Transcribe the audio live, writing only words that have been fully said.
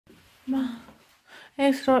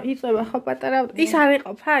ეს რო იწება ხო პატარა ის არ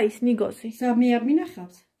იყოფა ის ნიგოზი სამი არ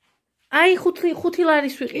მინახავს აი ხუთი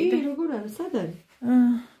ლარის ვიყიდე როგორ არის სად არის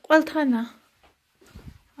ყველთანა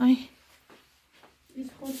აი ის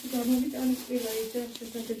ხოთი გამოვიტანე ყველა იდეა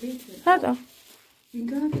შესაძლებელი რატო ვინ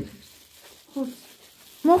გააკეთებს ხოთს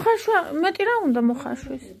მოხარშვა მეტი რა უნდა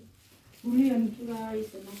მოხარშვის გულიანი თუ რა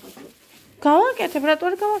ისე მოხარშვა გავაკეთებ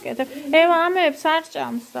რატო არ გავაკეთებ ევა ამებს არ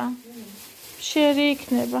ჭამს და შერი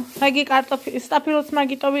იქნება მაგი კარტოფილი სტაფილოც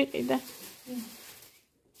მაგიტო ვიყიდე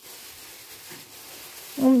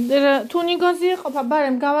თუ ნიგოზი იყოფა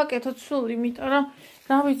ბარემ გავაკეთოთ სულ იმიტომ რომ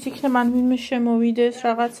რა ვიცი იქნება ან ვინმე შემოვიდეს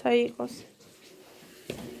რაღაცა იყოს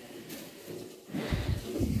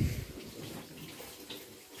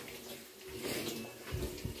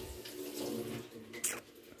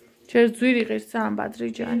ჯერ ძვირი ღირს ძალიან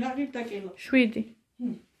ბადრიჯანი რა ღირდა კილო 7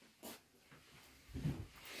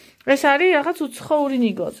 ეს არის რაღაც უცხოური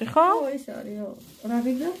ნიგოზი, ხო? ო, ეს არის, რა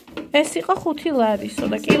ღირდა? ეს იყო 5 ლარისო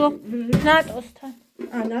და კილო ნატოსთან.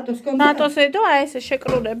 ნატოს კონდა. ნატოს ედო, აი ესე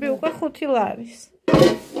შეკრულები უკვე 5 ლარის.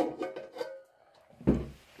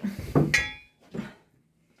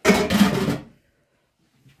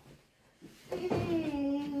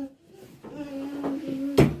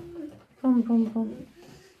 ბომ.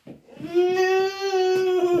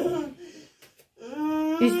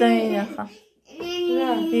 ის დაინახა.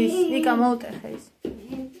 ის იკა მოუტეხე ის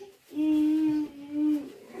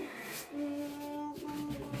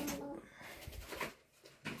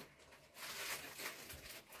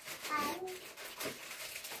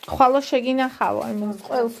ხვალო შეგინახავო იმას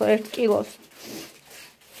ყველსო 1 კილოს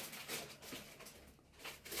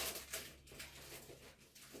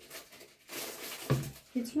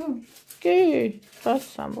იცნო? კი,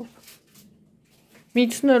 რას ამბობ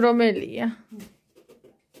მიცნო რომელია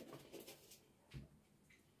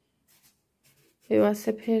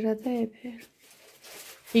ევასე ფერა და ეფერ.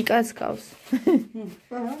 იკაც გავს.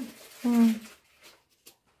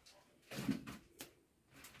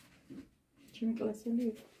 ჩემი კლასელი.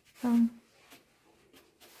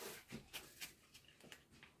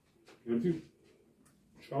 ერთი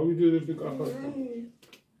შავიდერები კახა.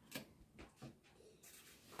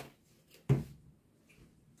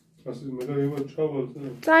 ასე მე რა ემა ჩავალ.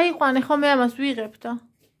 წაიყვანე ხომ მე ამას ვიღებ და.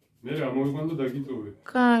 მე რა მოვიყვან და დაგიტოვე.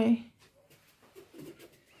 კაი.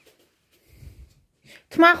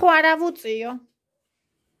 თმა ხო არა ვუწიო.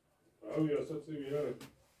 ავი ასაცივი არა.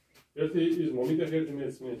 ერთი ის მომიტეხე ერთი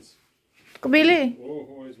მეც. კბილი?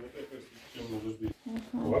 ოჰო, ეს მეტეხეს შემოგვიდი.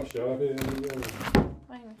 ვაფშე არა.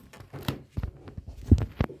 აი.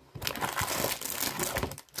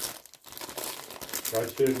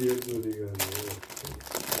 გაჩერდი ერთოდი განი.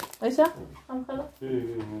 ესა? ამხელა?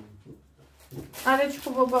 არა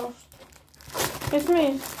ჩხუბობა. ეს მე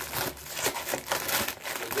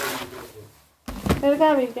ვერ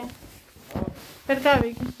გავიგე.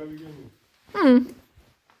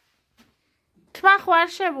 თმა ხო არ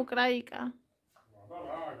შევუკრა იკა.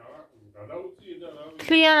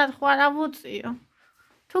 ქლიანად ხო არ ავუწიო.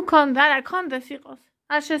 თუ ქონდა, არა, ქონდეს იყოს.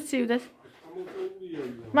 არ შესცივდეს.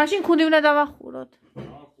 მაშინ ქუდი უნდა დავახუროთ.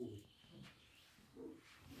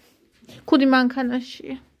 ქუდი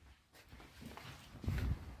მანქანაშია.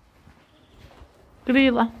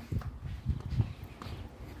 გრილა.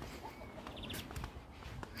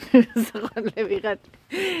 ზღალე ვიღათ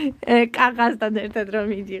კაღაზთან ერთად რომ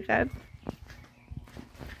მიდიხარ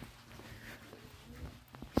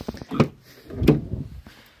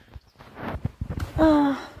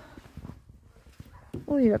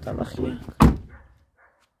ოი რატამახია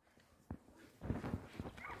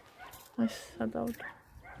ეს სადავდა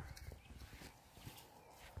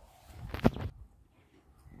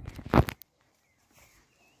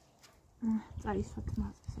წაისვათ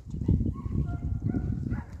მასზე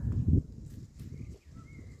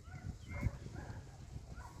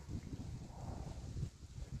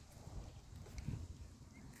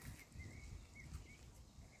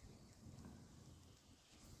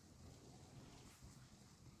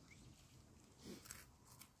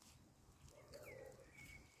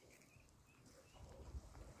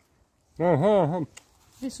საჭიროა აჰა.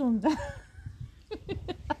 ეს უნდა.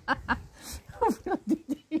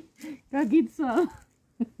 გაგიცვა.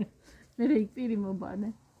 მე რა იქ მობანე.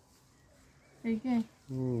 ეგე?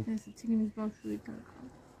 ეს ციგნის ბავშვი გაკა.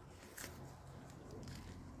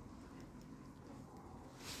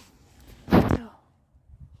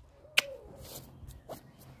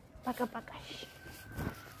 Пока-пока.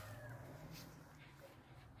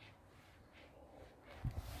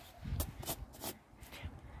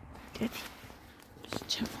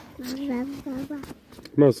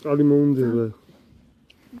 მას ყალი მოუნდება.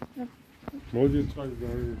 მოდი წყალი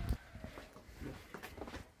გარი.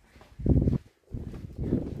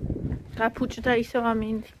 გაფუჭდა ისევ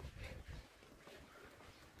ამინდი.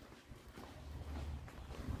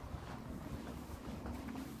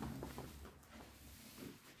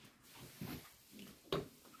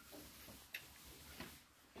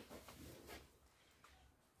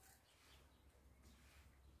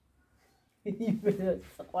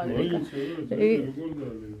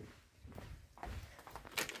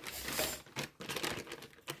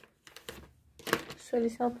 სველი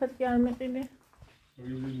სალფეტკი არ მეყიდე.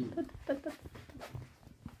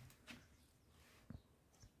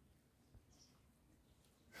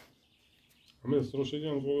 ამას რო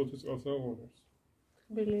შეგიან ყოველთვის წყალს აღონებს.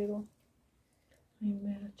 თბილი რო.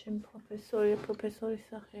 მე რა ჩემ პროფესორის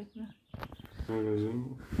სახე ეგნა.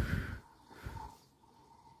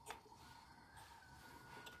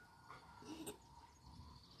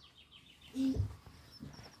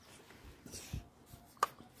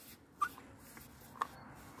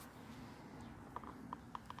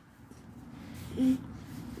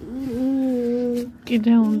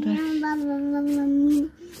 კიდე უნდა.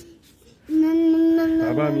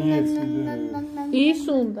 აბა მიეცი. ის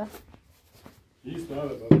უნდა. ის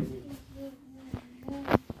არა.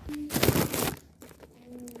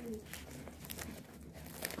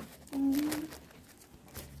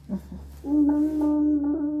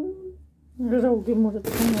 Рауги может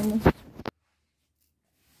по-моему.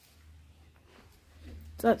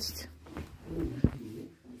 Წაწით.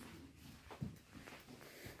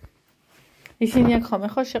 ისინი აქ ხომ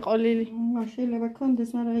ხო შეყოლილი? შეიძლება კონდეს,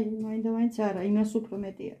 მაგრამ მაინდა-მაინც არა, იმას უფრო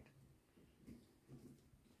მეტი აქვს.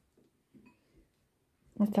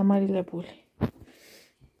 დამარილებული.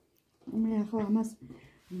 მე ახლა ამას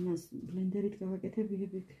ბლენდერით გავაკეთებ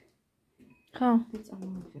ვიგებ. ხო. და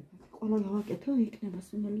წამოვიღებ. ყველა გავაკეთო, იქნება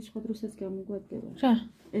სუნელი სხვა დროსაც გამოგვადგება. რა?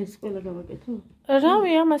 ეს ყველა გავაკეთო?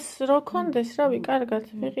 რავი, ამას რო კონდეს, რავი, კარგად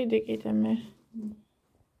ვიყიდი კიდე მე.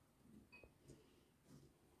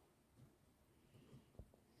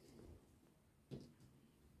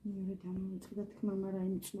 მე დამოიწყდა თქმა, მაგრამ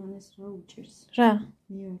იმ წვანეს რა უჭერს. რა?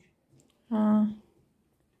 მეორე.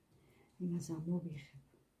 იმას ამოვიღებ.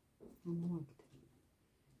 ამოვაგდე.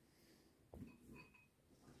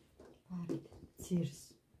 არით ძირს.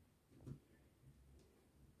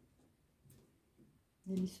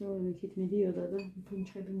 ელისოები იქით მიდიოდა და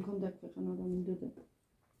ფუნჩები მქონდა ქვეყანა და მინდოდა.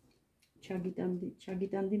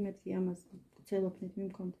 ჩაგიტანდი მეთქი ამას ცელოფნით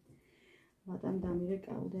მიმქონდა. ვატამ დამირე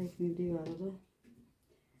კავდა იქ მივდივარო და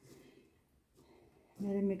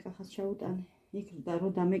მე კახას ჩაუტანე. იქ და რო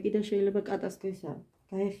დამეკიდა შეიძლება კატასტროფა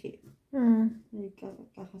გაეხია.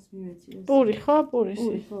 კახას მივეცი. პური ხო, პურისი.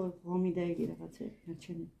 პური ხო, ღომი დაიგი რაღაცა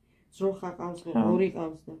ნარჩენი. ზროხა ყავს, ორი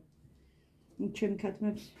ყავს და ჩემ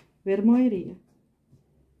ქათმებს ვერ მოერია.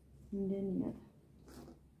 იმდენია.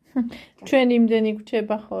 ჩვენ იმდენი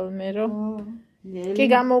გვჭება ხოლმე, რო კი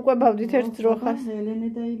გამოვყვებავდით ერთ ზროხას. ელენე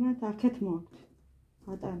და იმათ აქეთ მოაქვთ.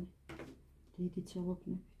 ბატანი. დიდი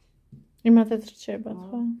ცელოფნებით. იმათაც რჩებათ,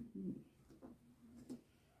 ხო?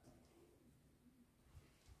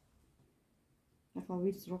 ახლა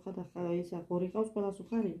ვიც ზროხა და ისა ორი ყავს ყველას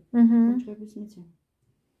უხარი? ჩხების მიცემ.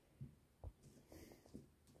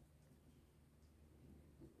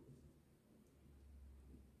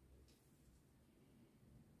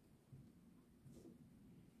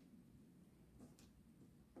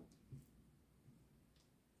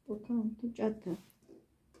 თუ ჭათა.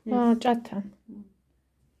 ჭათა.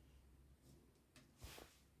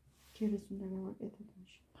 ჯერეს უნდა გავაკეთოთ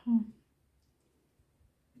მაშინ. ხო.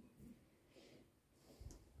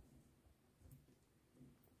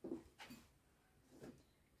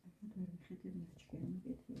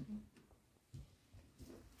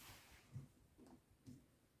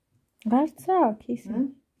 არც აქ ის.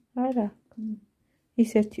 არა.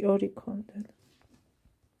 ის ერთი ორი ქონდა.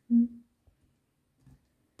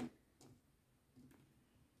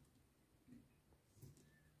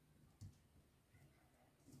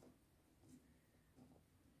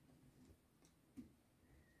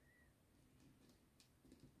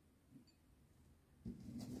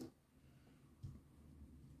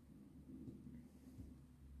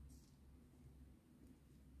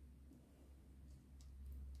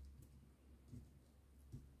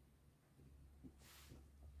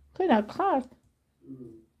 Քույր ակխարդ։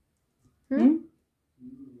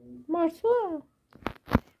 Մարսու։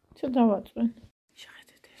 Չդավացվեն։ Շաղետ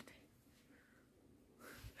է դերդե։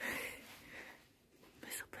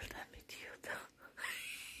 Մեզ օպելդան մի դիոտա։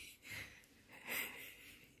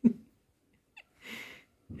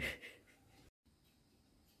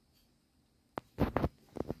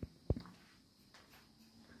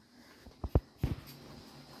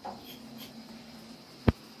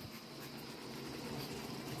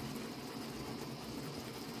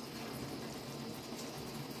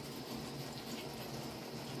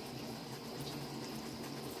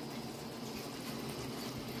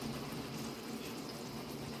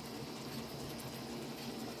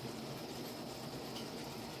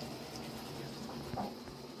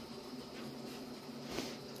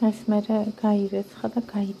 ეს მე გაირეცხა და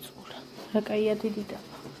გაიწურა. რა კაია დიდი დაბა.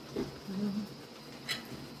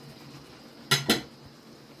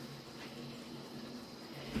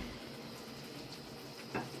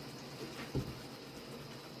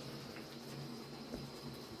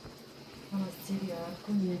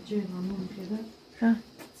 ჯერ ამოვიხე და რა?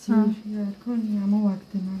 ძირია ქონი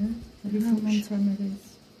ამოვაგდე, მაგრამ რიფომანცამე ეს.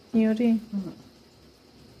 იორი?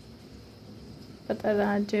 პატარა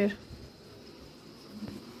ჯერ.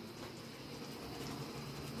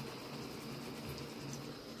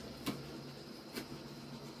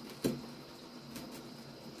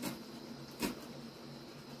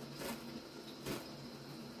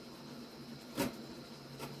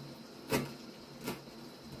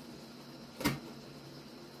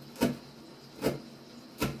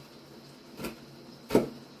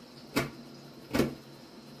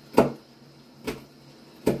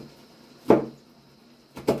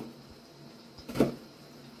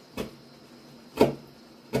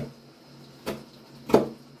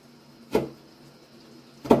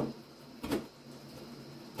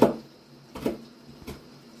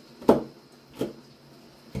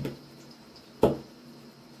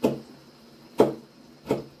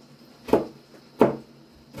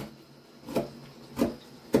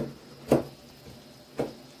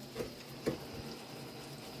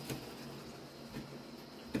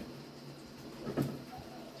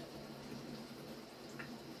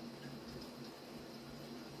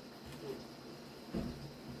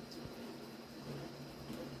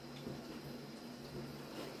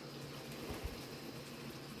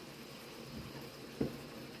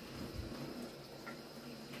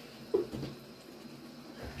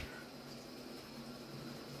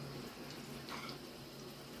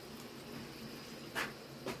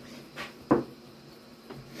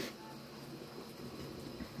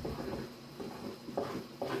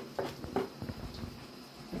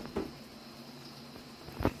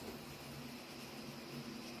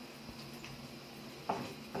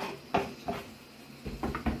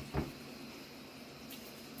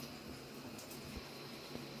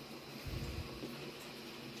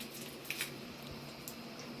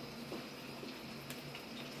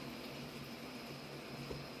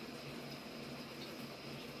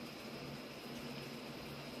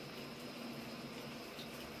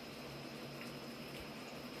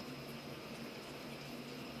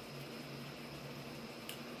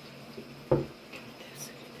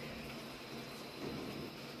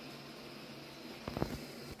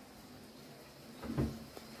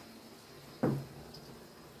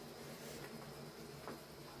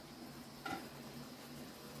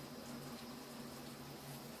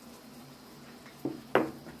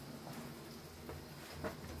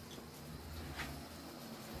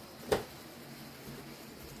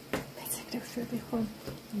 შევდი ხო?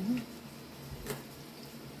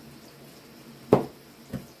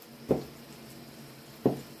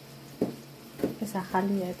 ეს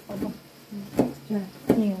ახალია ეთყობა. რა,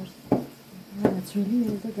 ნიორს. რა, ძველი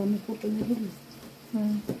და გამოფუტუნებული.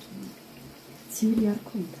 ძირი არ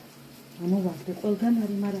ქონდა. ამოვაგდე ყველგან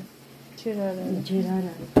არის, მაგრამ ჯერ არ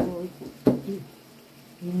არის.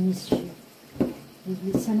 იმისში.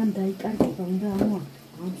 ის სანამ დაიკარგება, უნდა ამოვაგდე.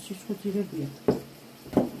 ამ სიცხოძირებია.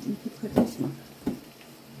 მიფიქრდეს მაგ.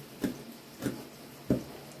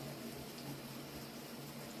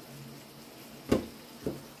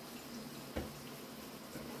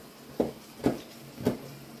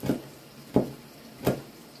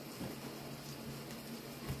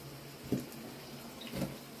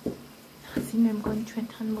 მე მგონი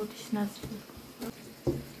ჩვენთან მოდის ნაზი.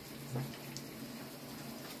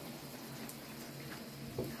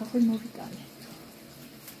 ახლა მოვიტანე.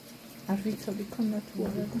 არ ვიცოდი ქონდა თუ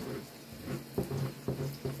არა.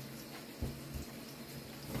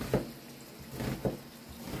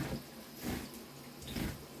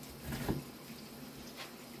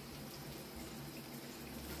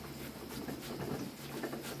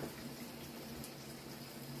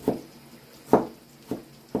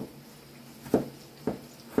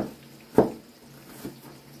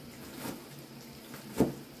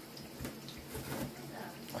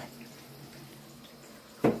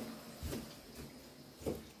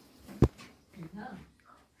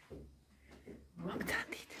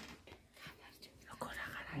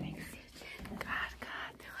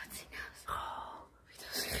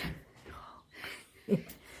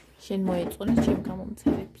 შენ მოეწონე ჩემ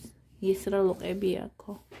გამომწერებს. ეს რა ლოყები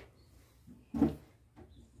აქო?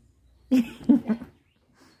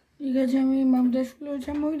 იგა ჩემი მამდაშვილო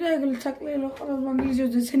ჩამოვიდა ეგრე საკლეელო ხოლმე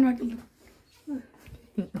მაგიზიოზე ცენ მაკლო.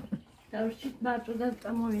 დავშით მარტო და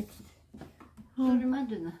წამოვეცით. ორი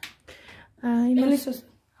მანდნა. აი ელისოს.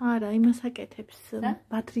 არა, იმას აკეთებს,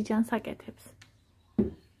 ბათრიჯანს აკეთებს.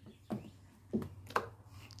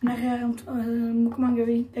 ნახე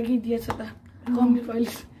მუკმანგები და გიდია ცოტა. გომი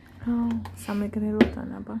ყოლის. სამეგრელოდან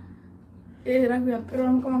აბა. რა ქვია, პირველ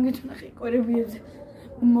მუკმანგეთ ნახე, კვერებიებზე.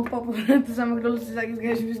 მოპაპურად სამეგრელოს ისაკის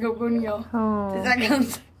გაიშვის გოგონიაო.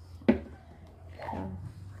 ისაკანს.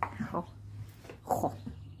 ხო.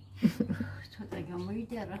 ცოტა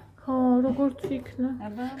გამოიდარა. ხო, როგორც იქნა.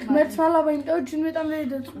 აბა, მერცალაბა იმიტომ ჩინმეტამდე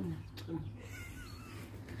დაწყო.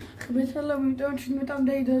 ხმეთალაბა იმიტომ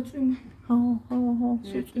ჩინმეტამდე დაწყო. ხო.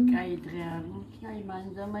 კაი დღე არ მიქნა,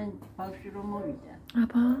 მანძამან ბავშვი რომ მოვიდა.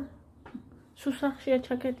 აბა. სუსახშია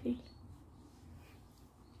ჩაკეტილი.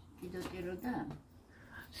 კიდოდა?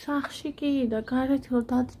 სახში კი და გარეთ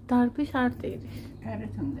დარბის არტირის.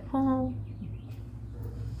 გარეთ უნდა. ხო.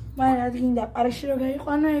 მაგრამ ადგინდა პარკში რო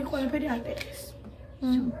გაიყვანა, იქ ყველაფერი არტიყეს.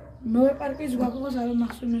 ნოე პარკის გვაქვს არ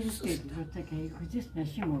მახსოვს. როცა გაიხვიძეს,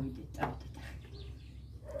 მაშინ მოვიდეთ წავდით.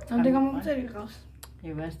 ამდე გამომწერი ყავს.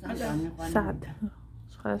 ევასთან გამიყვანა. სად?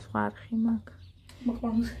 სხვა არხი მაქვს.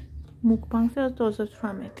 მოყვანს. მუკბანგზე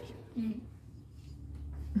 28.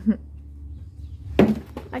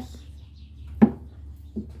 აი.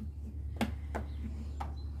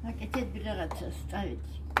 აკეთეთ რაღაცას,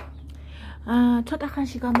 წავედი. ცოტა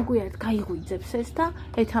ხანში გამოგვიარეთ, გაიღვიძებს ეს და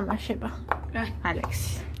ეთამაშება.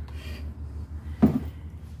 ალექსი.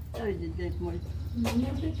 წავედი დედ მოი.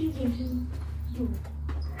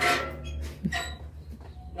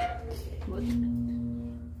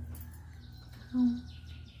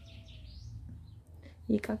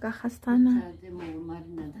 იკა კახასთანა. და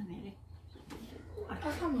მარინა და მე.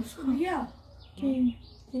 ახლა მოსხია? კი.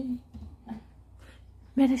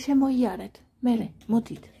 მერე შემოიარეთ, მერე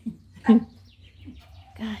მოდით.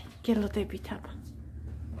 კაი, გელოდებით აბა.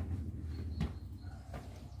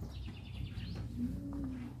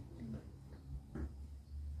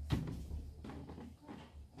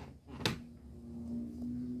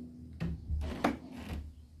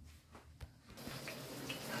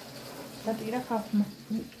 ვატირე ხაფმა.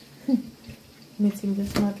 მეც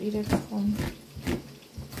იმდეს ვატირებს ხოლმე.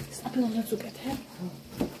 სტაფილოთაც უკეთებ?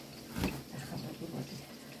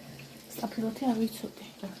 სტაფილოთი არ ვიცოდი.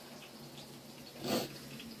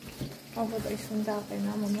 ალბათ ის უნდა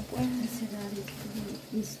აყენა მომაყვე. ესე რა არის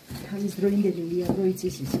ის თავის დროინდელია,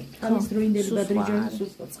 როიცის ის. თავის დროინდელი ბადრიჯანი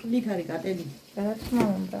სუსტა. წყლით არის კატელი. რა თქმა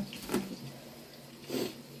უნდა.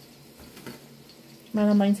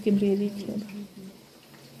 მაგრამ მაინც გემრიელი იქნება.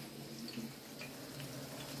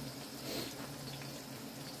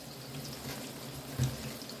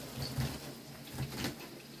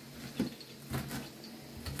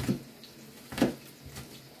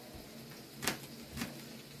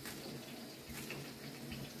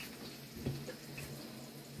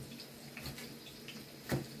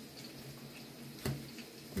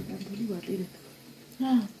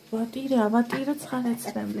 ვატირე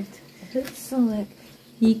ცხარეცრემლით. სულეკ.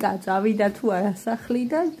 იკა წავიდა თუ არა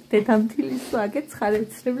სახლიდან, დედამთილის ვაგე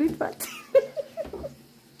ცხარეცრემლით ვატირე.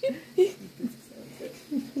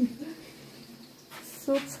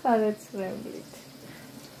 სულ ცხარეცრემლით.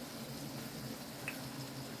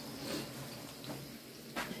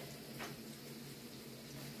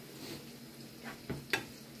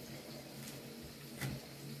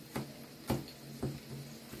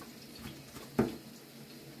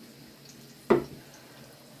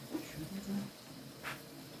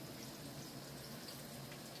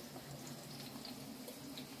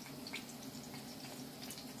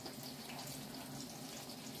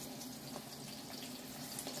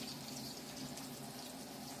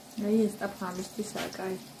 აი ეს ტაფამისთვისა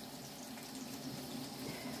კაი.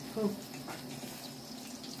 ხო.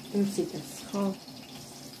 ემსიტეს. ხო.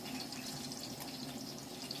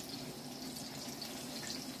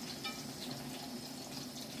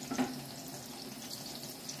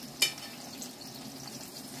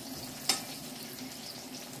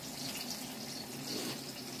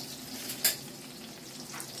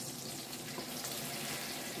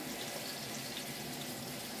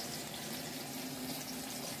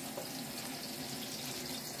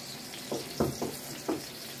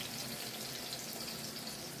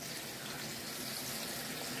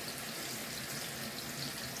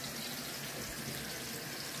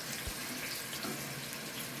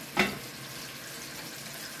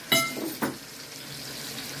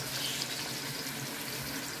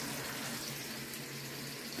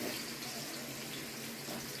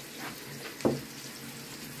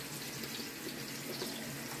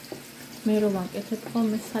 მე რომ ვაკეთებ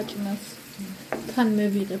ხოლმე საჭმელს. თან მე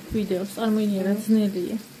ვიღებ ვიდეოს, წარმოიდგინე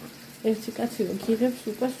ძნელია. ერთი კაცი რომ გიღებს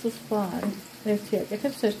უკვე სულ სხვა არის. ერთი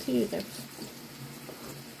აკეთებს, ერთი იღებს.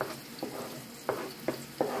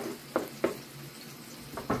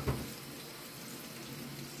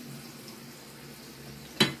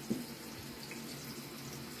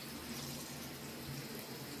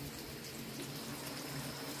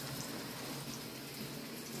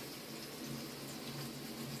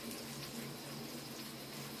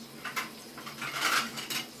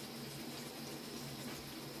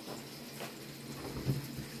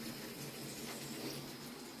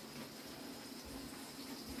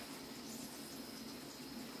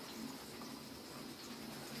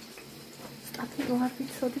 რა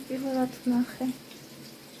ვიცოდი პირველად ნახე.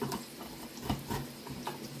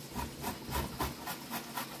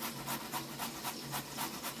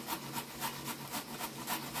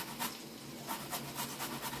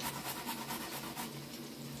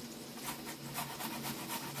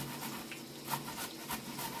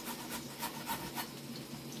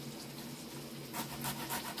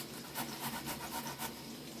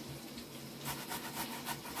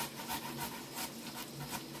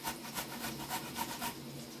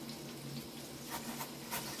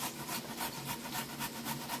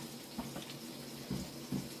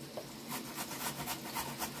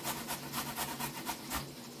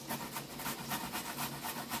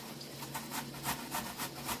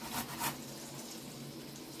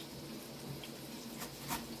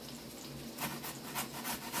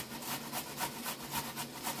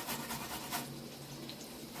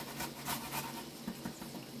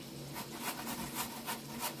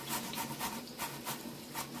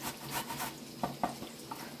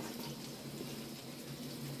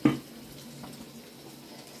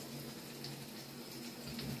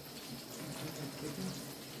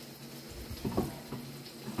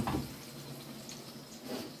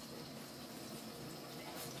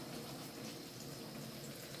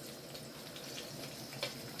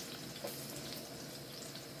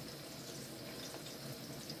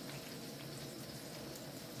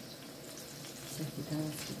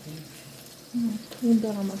 უნდა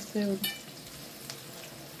ამას ბევრი.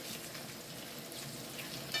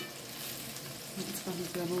 წყალი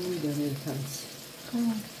გამოვიდა ერთად. ხო.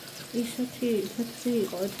 ისეთი თეთრი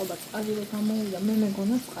იყო, ეთყობა წყალი რო გამოვიდა, მე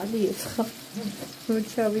მეგონა წყალი ეცხა. რო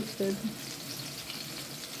ჩავიცედი.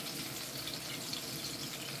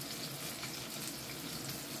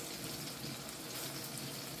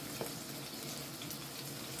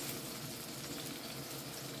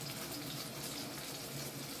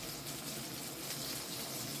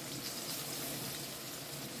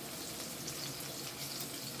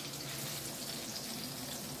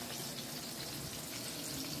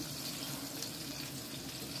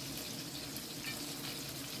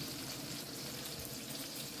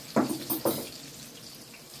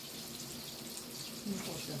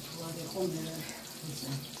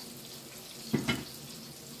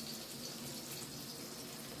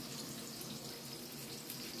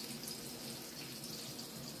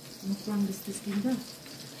 Მოგванდეს გინდა?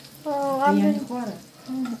 ამდენ ხوارა.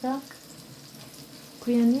 და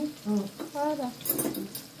გვიანი? არა.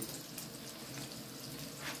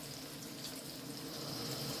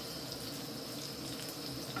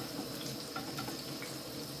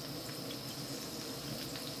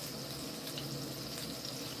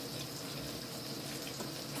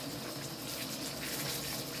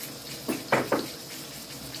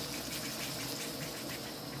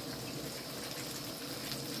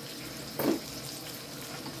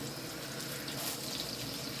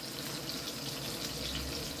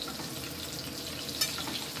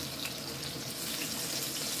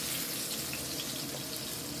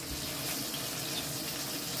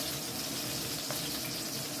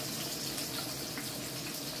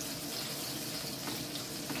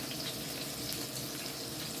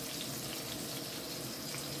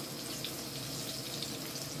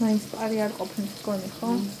 მაინც პარი არ ყოფნის გონი, ხო?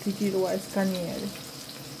 დიდი როა ეს განიერი.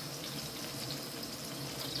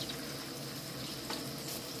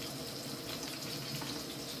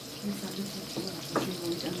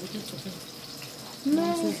 მე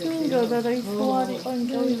შევიდა და ის ხო არ იყო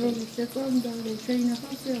ინტერვიუში შეწონდა რომ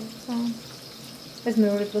შეინახავსე. ხო. ეს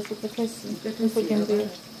მეორე დროს უკვე გენდი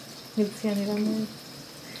მიციანი რამე.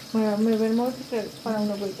 მაგრამ მე ვერ მოვიფიქრე, სხვა რა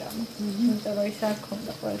უნდა გვიჭამო. იმიტომ რომ ის არ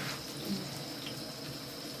ქონდა ყველა.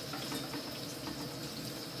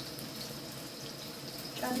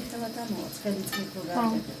 ცხელი წყლი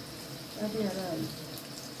გავაკეთე. აბი არა არის.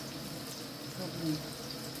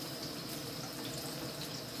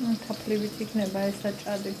 თაფლივით იქნება ეს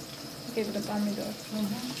საჭადი. კიდე პომიდორი.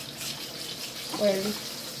 ყველი.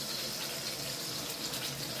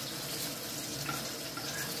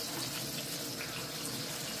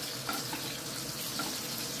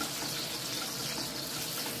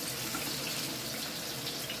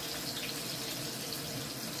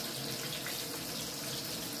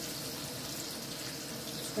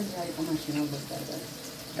 აი კომაშინა ბოსტარდა.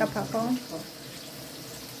 კაფა.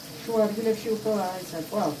 შუა ადგილებში უფრო აისა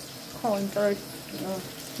ყავს. ხო, იმიტომ რომ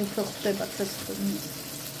უფრო ხდება ცეცხლი.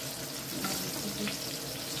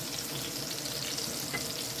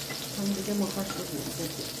 ამიტომ მოხარშებული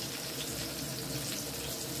ზეთი.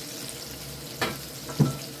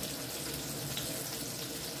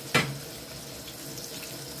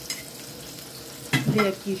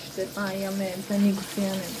 დიაკიშტე, აი ამე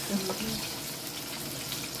ზენიგზიანებს.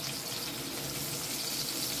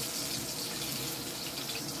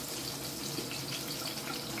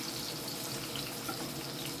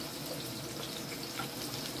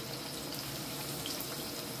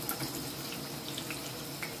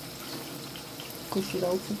 Kusi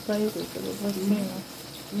da ucit frajerke, da vršina.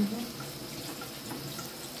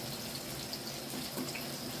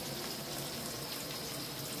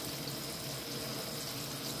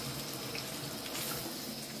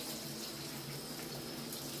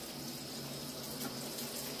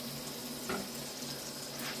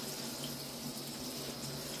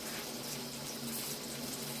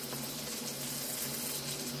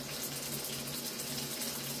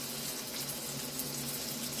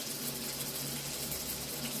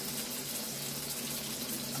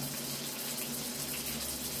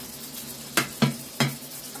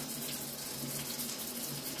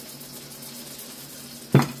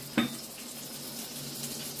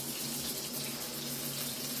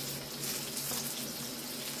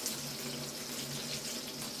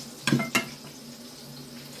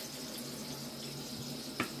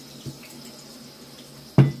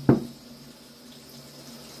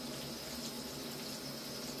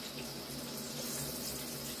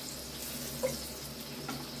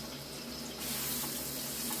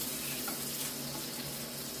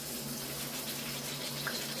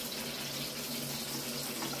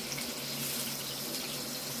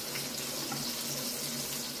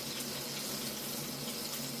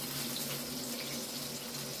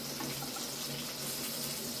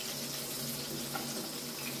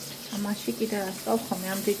 Amაში კიდე რა სწავ ხომ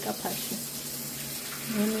ამ დიტაფაში.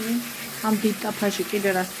 ნინი ამ დიტაფაში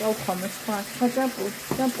კიდე რა სწავ ხომ სხვა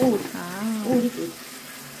ხაჭაპური და პური. პური კი.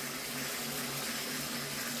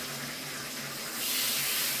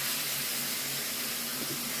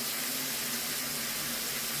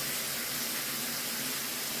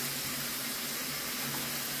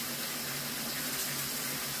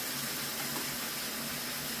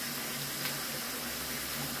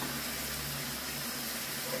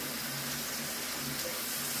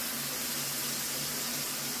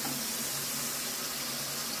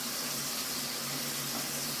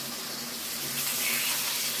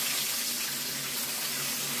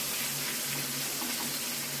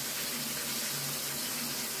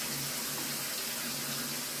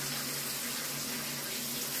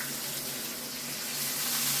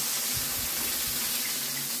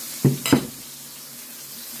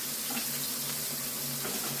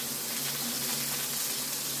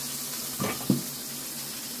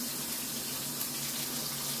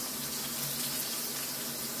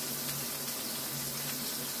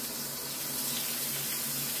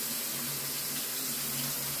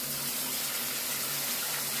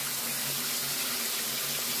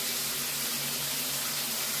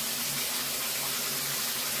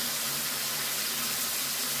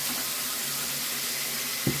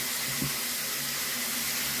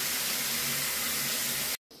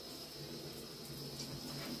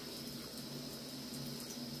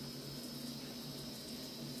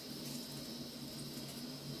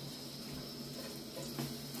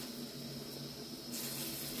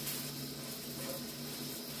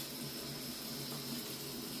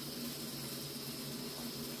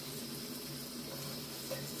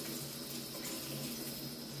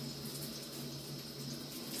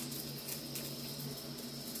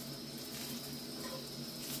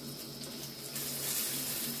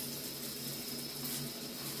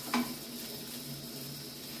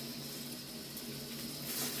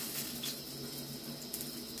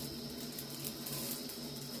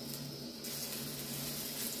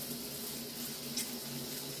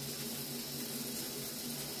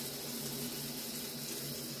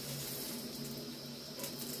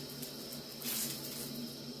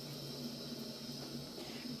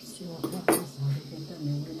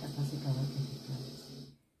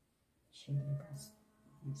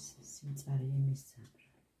 Simțare e misțare.